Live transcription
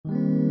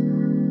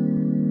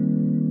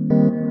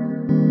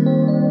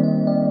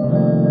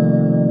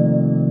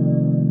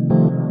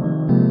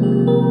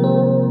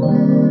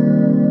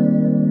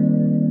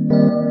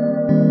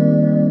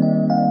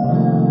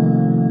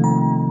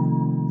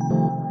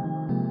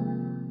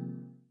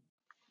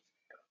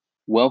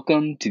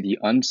Welcome to the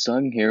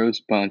Unsung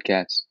Heroes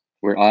podcast,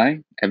 where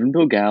I, Evan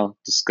Bogal,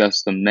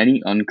 discuss the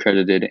many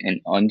uncredited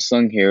and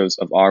unsung heroes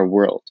of our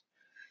world.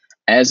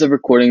 As of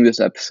recording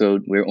this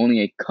episode, we're only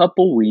a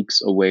couple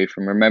weeks away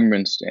from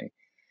Remembrance Day,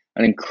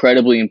 an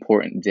incredibly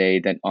important day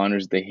that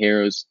honors the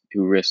heroes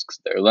who risked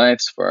their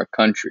lives for our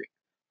country.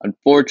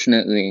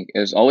 Unfortunately, it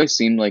has always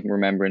seemed like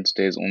Remembrance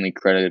Day is only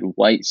credited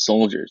white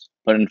soldiers,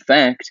 but in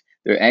fact,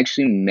 there are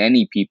actually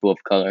many people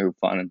of color who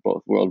fought in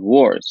both world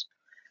wars.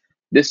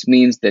 This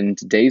means that in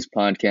today's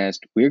podcast,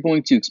 we're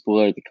going to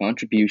explore the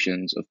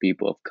contributions of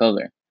people of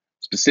color.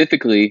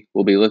 Specifically,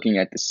 we'll be looking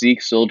at the Sikh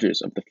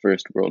soldiers of the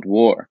First World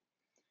War.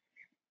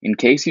 In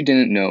case you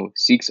didn't know,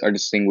 Sikhs are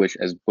distinguished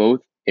as both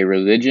a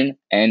religion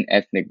and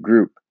ethnic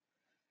group.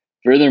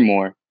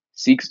 Furthermore,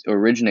 Sikhs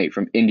originate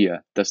from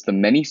India, thus the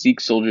many Sikh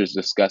soldiers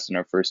discussed in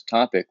our first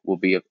topic will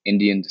be of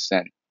Indian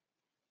descent.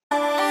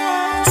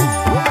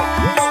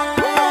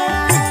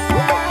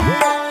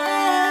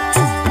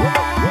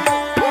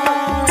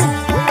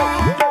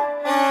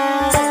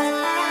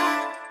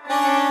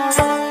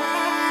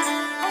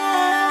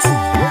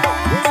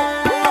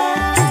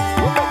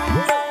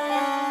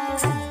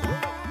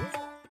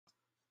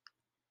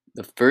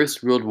 The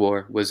First World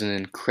War was an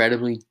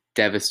incredibly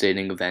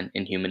devastating event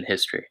in human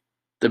history.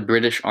 The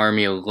British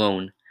Army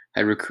alone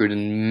had recruited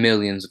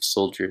millions of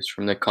soldiers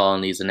from the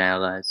colonies and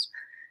allies.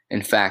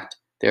 In fact,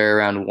 there are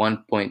around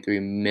 1.3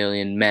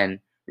 million men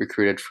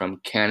recruited from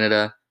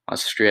Canada,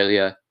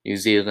 Australia, New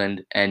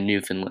Zealand, and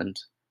Newfoundland.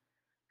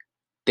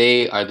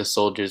 They are the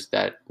soldiers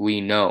that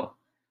we know.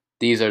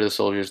 These are the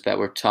soldiers that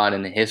were taught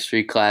in the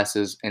history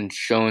classes and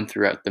shown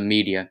throughout the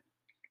media.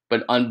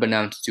 But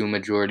unbeknownst to a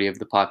majority of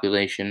the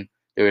population,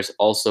 there is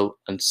also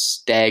a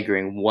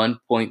staggering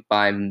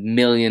 1.5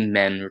 million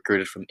men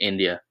recruited from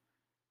India.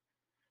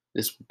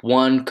 This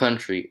one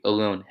country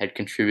alone had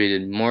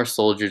contributed more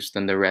soldiers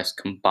than the rest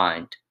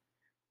combined.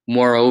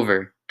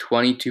 Moreover,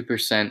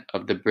 22%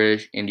 of the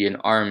British Indian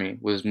Army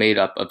was made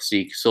up of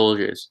Sikh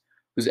soldiers,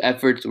 whose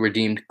efforts were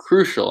deemed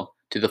crucial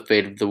to the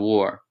fate of the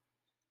war.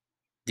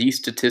 These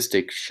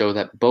statistics show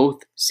that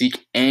both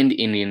Sikh and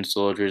Indian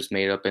soldiers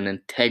made up an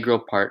integral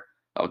part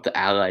of the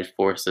Allied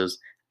forces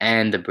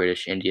and the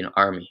British Indian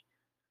Army.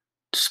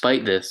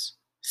 Despite this,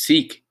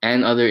 Sikh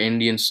and other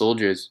Indian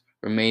soldiers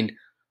remained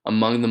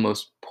among the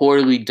most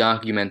poorly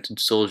documented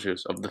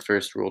soldiers of the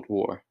First World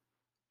War.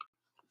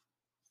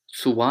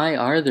 So why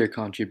are their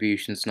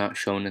contributions not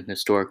shown in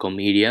historical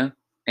media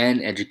and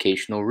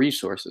educational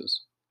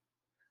resources?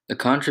 The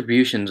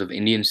contributions of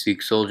Indian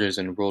Sikh soldiers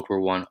in World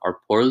War I are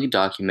poorly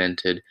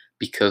documented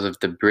because of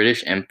the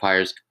British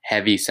Empire's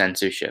heavy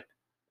censorship.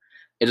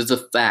 It is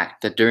a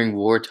fact that during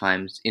war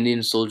times,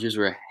 Indian soldiers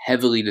were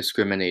heavily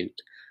discriminated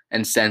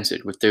and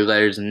censored, with their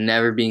letters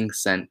never being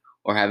sent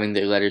or having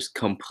their letters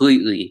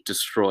completely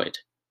destroyed.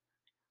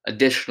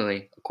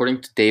 Additionally,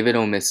 according to David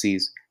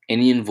Omissy's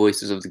Indian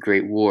Voices of the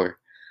Great War,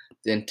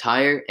 the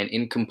entire and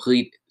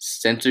incomplete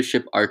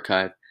censorship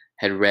archive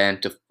had ran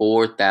to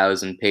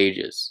 4,000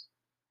 pages.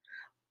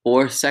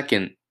 For a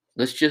second,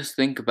 let's just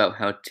think about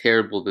how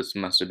terrible this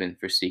must have been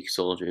for Sikh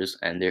soldiers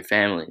and their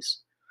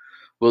families.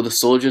 While the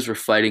soldiers were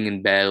fighting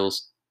in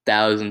battles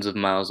thousands of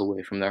miles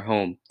away from their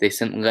home, they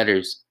sent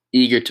letters,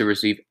 eager to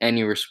receive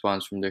any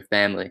response from their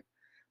family.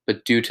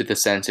 But due to the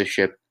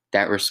censorship,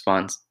 that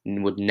response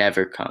would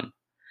never come,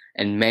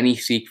 and many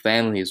Sikh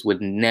families would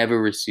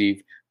never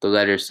receive the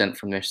letters sent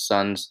from their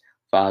sons,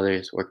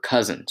 fathers, or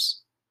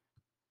cousins.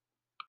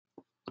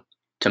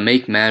 To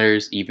make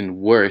matters even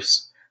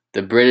worse,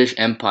 the British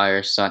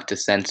Empire sought to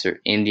censor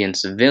Indian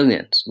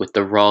civilians with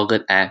the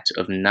Rowlatt Act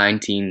of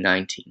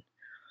 1919.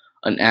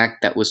 An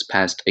act that was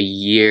passed a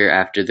year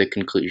after the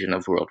conclusion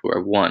of World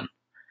War I.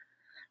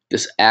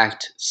 This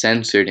act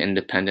censored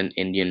independent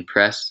Indian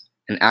press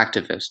and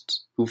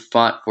activists who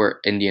fought for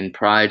Indian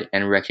pride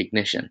and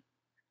recognition.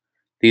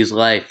 These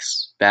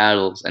lives,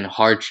 battles, and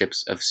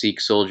hardships of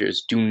Sikh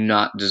soldiers do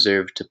not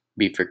deserve to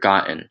be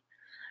forgotten.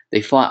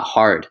 They fought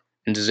hard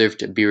and deserve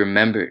to be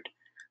remembered,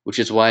 which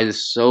is why it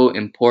is so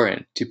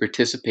important to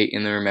participate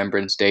in the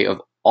Remembrance Day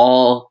of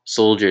all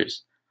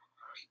soldiers.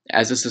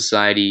 As a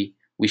society,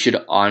 we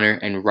should honor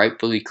and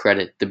rightfully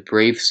credit the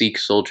brave Sikh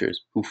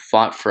soldiers who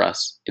fought for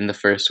us in the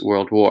First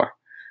World War.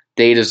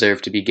 They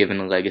deserve to be given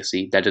a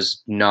legacy that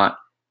is not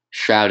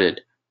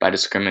shrouded by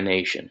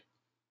discrimination.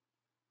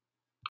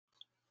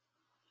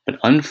 But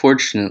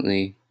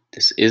unfortunately,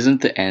 this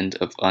isn't the end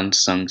of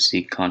unsung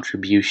Sikh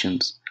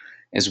contributions,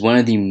 as one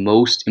of the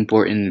most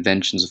important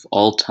inventions of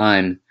all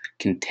time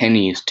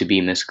continues to be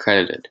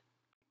miscredited.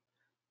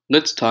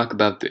 Let's talk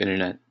about the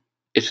internet.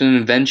 It's an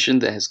invention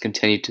that has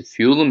continued to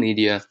fuel the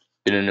media,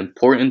 been an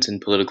importance in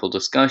political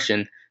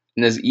discussion,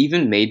 and has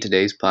even made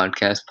today's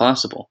podcast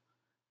possible.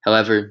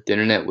 However, the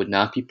internet would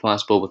not be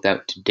possible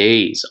without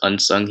today's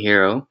unsung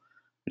hero,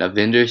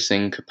 Navinder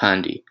Singh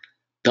Kapandi,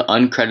 the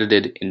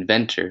uncredited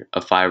inventor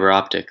of fiber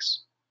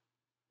optics.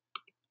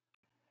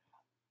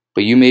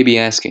 But you may be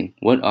asking,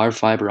 what are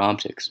fiber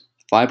optics?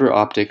 Fiber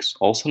optics,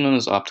 also known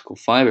as optical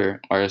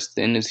fiber, are as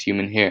thin as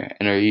human hair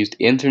and are used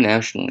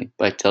internationally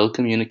by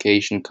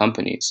telecommunication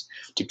companies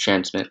to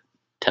transmit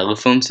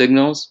telephone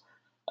signals,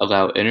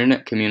 allow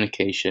internet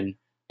communication,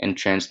 and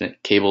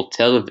transmit cable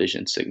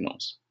television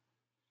signals.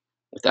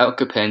 Without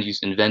Kapanji's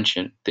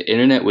invention, the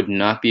internet would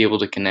not be able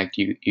to connect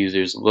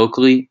users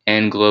locally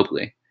and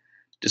globally.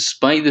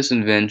 Despite this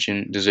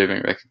invention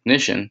deserving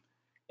recognition,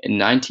 in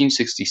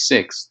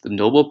 1966, the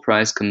Nobel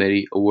Prize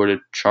Committee awarded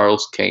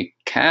Charles K.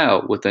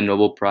 Kao with the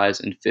Nobel Prize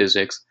in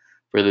Physics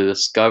for the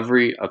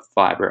discovery of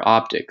fiber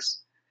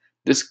optics.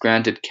 This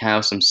granted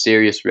Kao some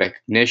serious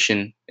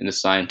recognition in the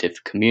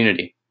scientific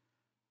community.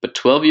 But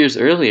 12 years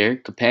earlier,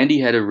 Kapandi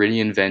had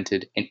already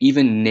invented and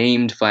even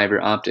named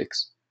fiber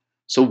optics.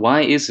 So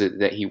why is it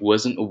that he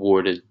wasn't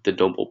awarded the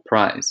Nobel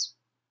Prize?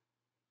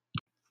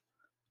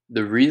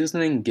 The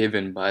reasoning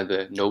given by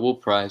the Nobel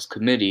Prize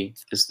Committee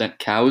is that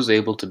Kao was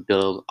able to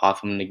build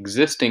off of an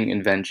existing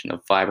invention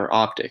of fiber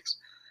optics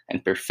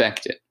and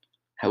perfect it.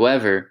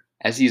 However,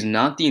 as he is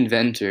not the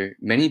inventor,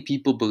 many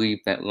people believe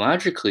that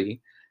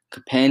logically,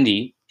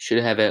 Kapandi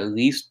should have at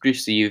least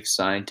received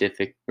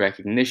scientific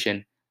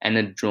recognition and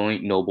a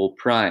joint Nobel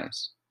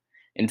Prize.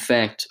 In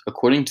fact,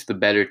 according to the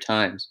Better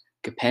Times,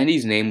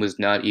 Kapandi's name was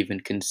not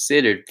even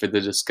considered for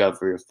the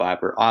discovery of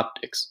fiber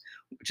optics,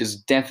 which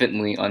is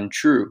definitely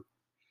untrue.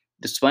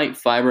 Despite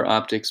fiber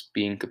optics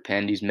being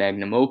Kapandi's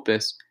magnum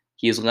opus,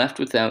 he is left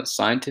without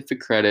scientific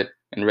credit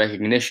and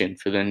recognition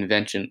for the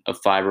invention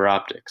of fiber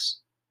optics.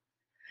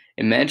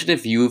 Imagine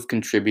if you have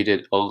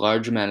contributed a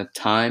large amount of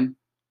time,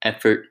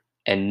 effort,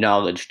 and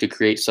knowledge to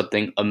create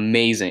something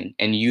amazing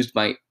and used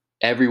by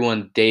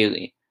everyone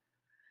daily,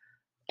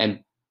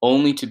 and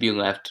only to be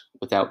left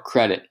without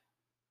credit.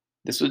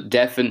 This would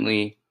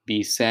definitely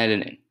be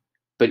saddening.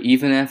 But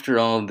even after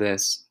all of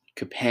this,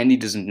 Kapandi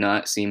does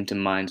not seem to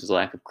mind his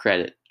lack of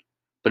credit.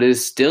 But it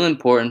is still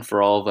important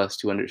for all of us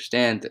to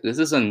understand that this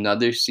is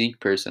another Sikh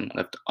person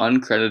left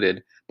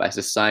uncredited by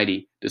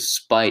society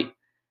despite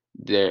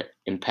their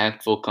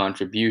impactful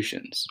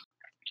contributions.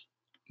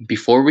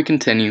 Before we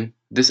continue,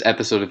 this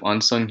episode of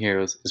Unsung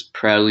Heroes is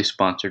proudly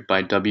sponsored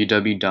by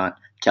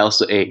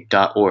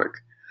www.khalsaaid.org.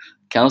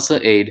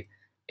 Khalsa Aid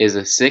is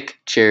a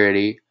Sikh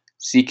charity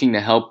seeking to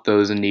help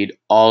those in need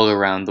all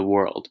around the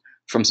world,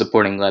 from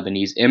supporting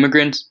Lebanese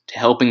immigrants to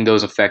helping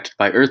those affected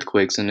by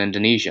earthquakes in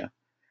Indonesia.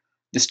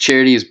 This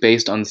charity is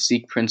based on the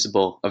Sikh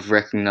principle of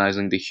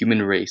recognizing the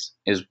human race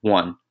as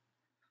one.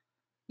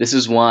 This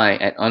is why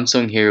at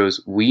Unsung Heroes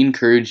we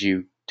encourage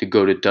you to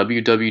go to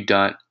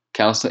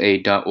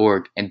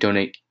www.khalsaaid.org and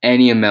donate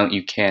any amount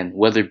you can,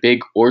 whether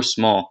big or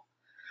small.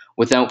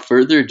 Without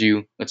further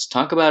ado, let's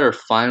talk about our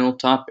final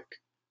topic,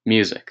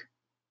 music.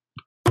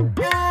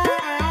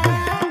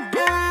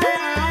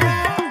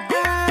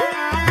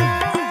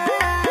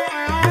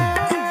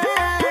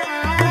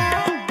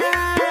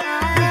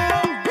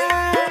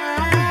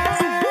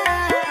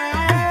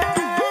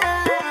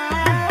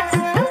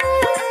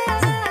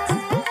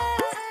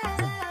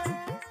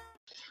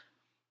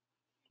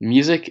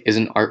 Music is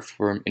an art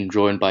form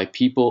enjoyed by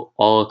people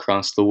all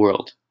across the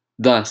world.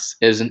 Thus,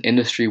 it is an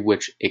industry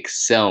which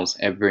excels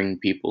at bringing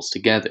peoples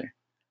together.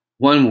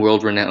 One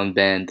world-renowned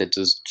band that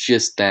does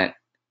just that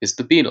is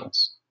the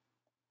Beatles.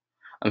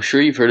 I'm sure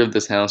you've heard of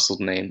this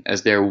household name,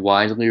 as they are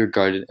widely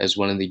regarded as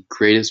one of the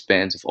greatest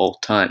bands of all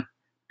time.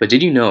 But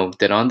did you know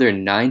that on their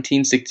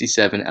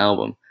 1967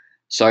 album,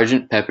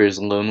 Sgt. Pepper's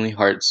Lonely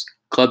Hearts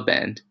Club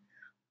Band,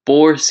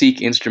 4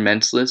 Sikh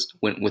instrumentalists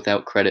went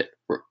without credit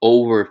for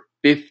over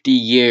 50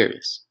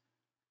 years?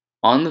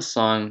 On the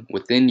song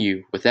Within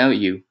You, Without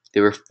You,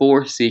 there were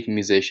 4 Sikh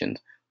musicians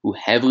who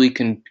heavily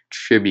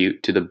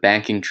contribute to the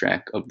backing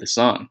track of the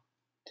song.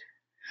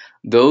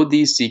 Though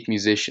these Sikh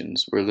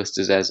musicians were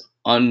listed as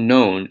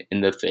unknown in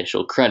the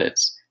official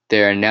credits,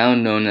 they are now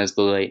known as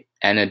the late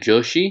Anna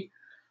Joshi,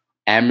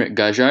 Amrit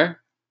Gajar,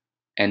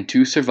 and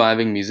 2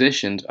 surviving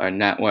musicians are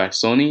Natwar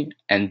Soni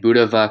and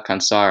Budhava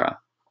Kansara.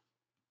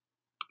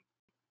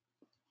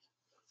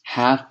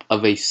 Half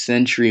of a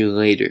century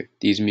later,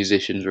 these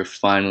musicians were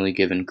finally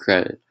given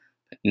credit,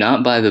 but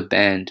not by the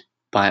band,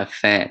 by a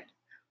fan.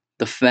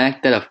 The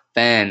fact that a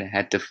fan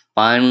had to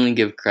finally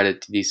give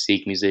credit to these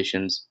Sikh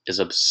musicians is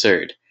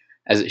absurd,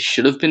 as it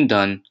should have been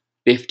done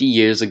 50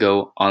 years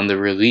ago on the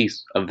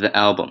release of the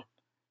album.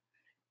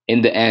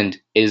 In the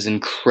end, it is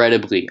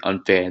incredibly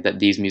unfair that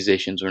these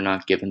musicians were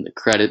not given the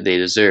credit they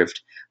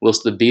deserved.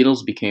 Whilst the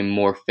Beatles became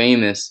more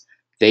famous,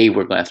 they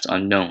were left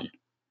unknown.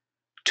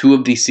 2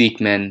 of these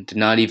Sikh men did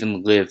not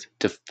even live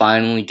to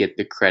finally get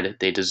the credit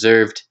they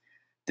deserved.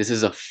 This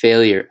is a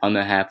failure on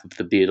behalf of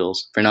the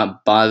Beatles for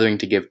not bothering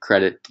to give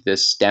credit to the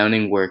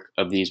astounding work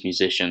of these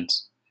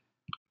musicians.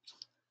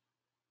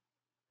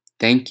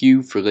 Thank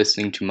you for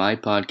listening to my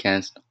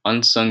podcast,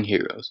 Unsung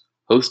Heroes,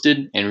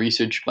 hosted and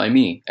researched by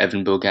me,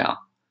 Evan Bogal.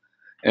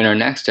 In our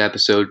next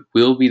episode,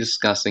 we'll be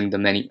discussing the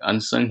many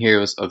unsung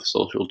heroes of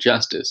social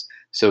justice,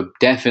 so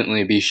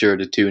definitely be sure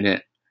to tune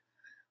in.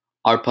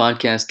 Our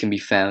podcast can be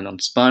found on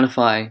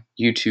Spotify,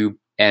 YouTube,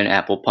 and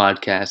Apple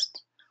Podcasts.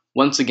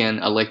 Once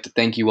again, I'd like to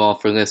thank you all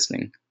for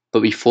listening.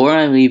 But before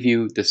I leave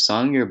you, the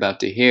song you're about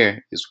to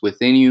hear is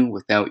Within You,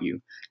 Without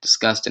You,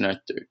 discussed in our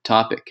third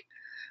topic.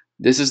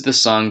 This is the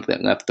song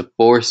that left the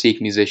four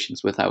Sikh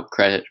musicians without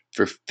credit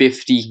for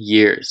 50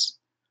 years.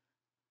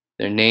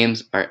 Their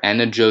names are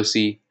Anna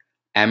Joshi,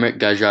 Amrit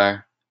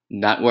Gajar,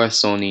 Natwar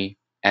Soni,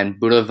 and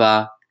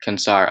Budhava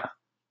Kansara.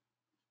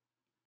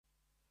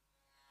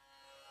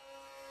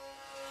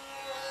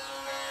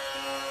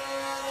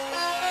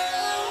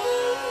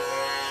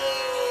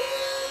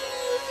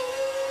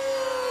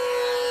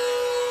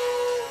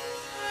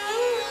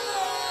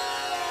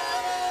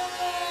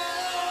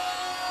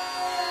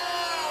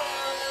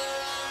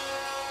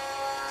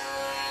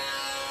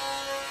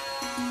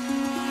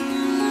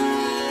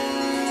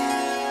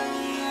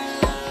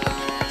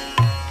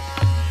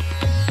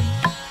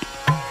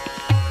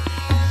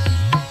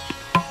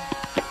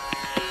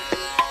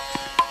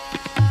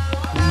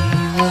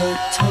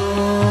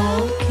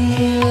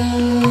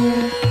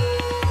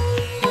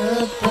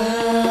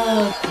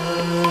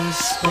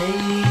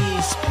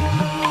 Space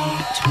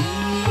between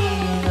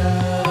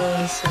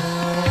us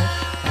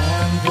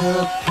and the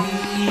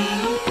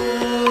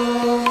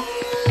people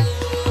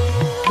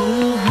who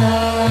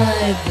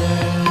hide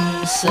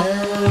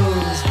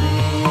themselves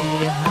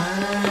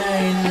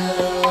behind a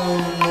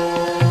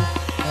wall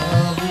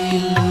of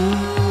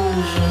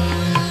illusion,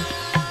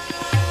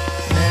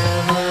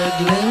 never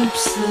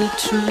glimpse the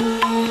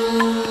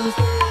truth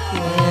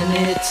when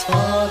it's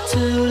far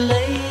too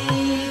late.